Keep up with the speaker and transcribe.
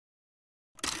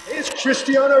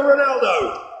Cristiano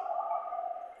Ronaldo.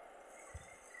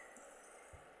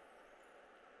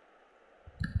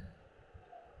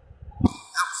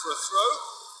 Out for a throw.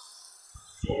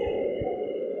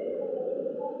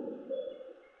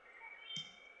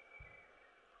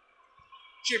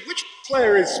 Jim, which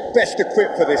player is best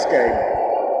equipped for this game?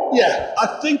 Yeah,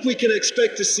 I think we can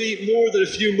expect to see more than a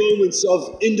few moments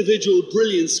of individual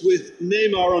brilliance with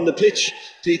Neymar on the pitch,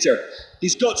 Peter.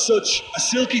 He's got such a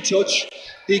silky touch,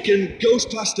 he can ghost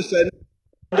past defenders,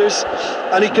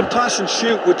 and he can pass and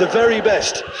shoot with the very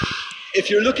best. If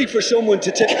you're looking for someone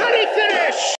to take... Can he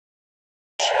finish?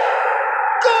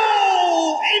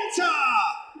 Goal! Inter!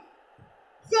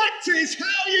 That is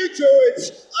how you do it!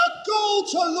 A goal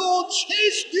to launch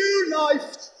his new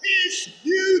life, his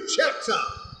new chapter.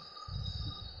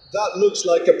 That looks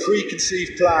like a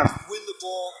preconceived plan. Win the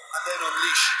ball and then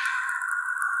unleash.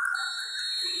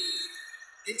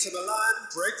 Inter Milan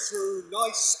break through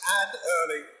nice and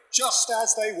early, just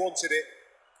as they wanted it.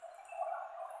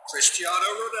 Cristiano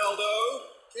Ronaldo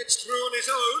gets through on his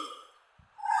own.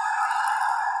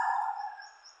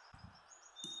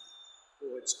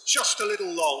 Oh, it's just a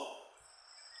little long.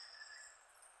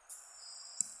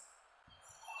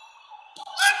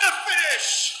 And the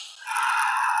finish!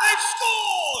 They've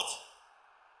scored!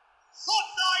 Hot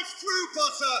knife through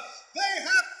butter. They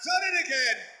have done it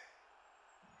again.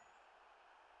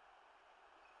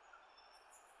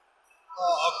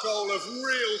 Oh, a goal of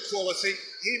real quality.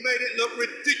 He made it look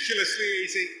ridiculously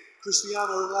easy.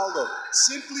 Cristiano Ronaldo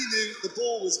simply knew the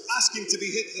ball was asking to be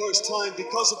hit first time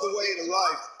because of the way it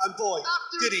arrived. And boy,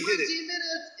 did he hit it. After 20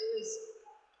 minutes is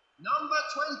number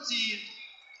 20,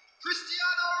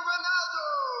 Cristiano Ronaldo.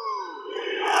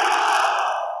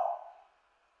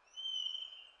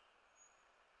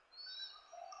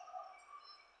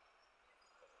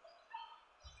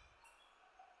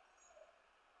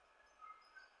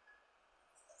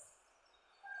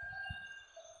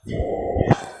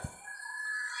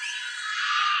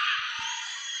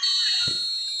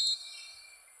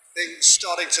 Things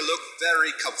starting to look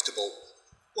very comfortable.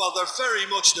 Well, they're very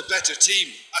much the better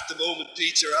team at the moment,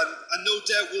 Peter, and no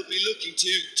doubt will be looking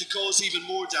to cause even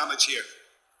more damage here.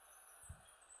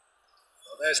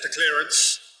 Well, there's the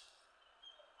clearance.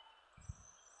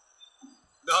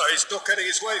 No, he's not getting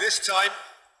his way this time.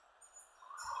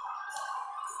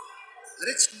 And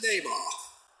it's Neymar.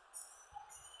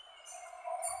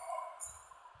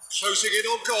 Closing in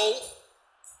on goal.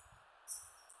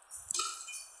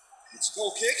 It's a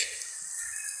goal kick.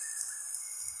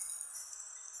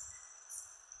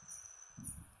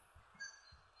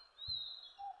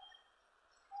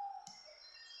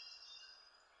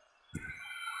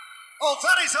 Oh,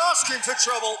 that is asking for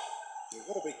trouble. You've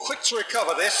got to be quick to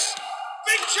recover this.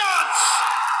 Big chance!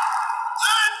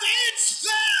 And it's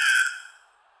there!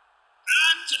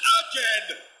 And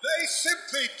again, they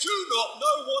simply do not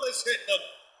know what has hit them.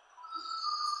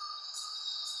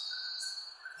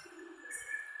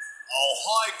 Oh,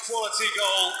 high quality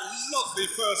goal, lovely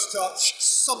first touch,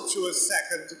 sumptuous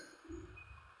second.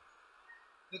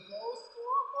 The goal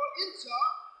scorer for Inter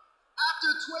after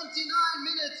 29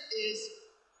 minutes is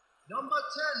number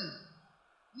 10,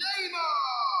 Neymar.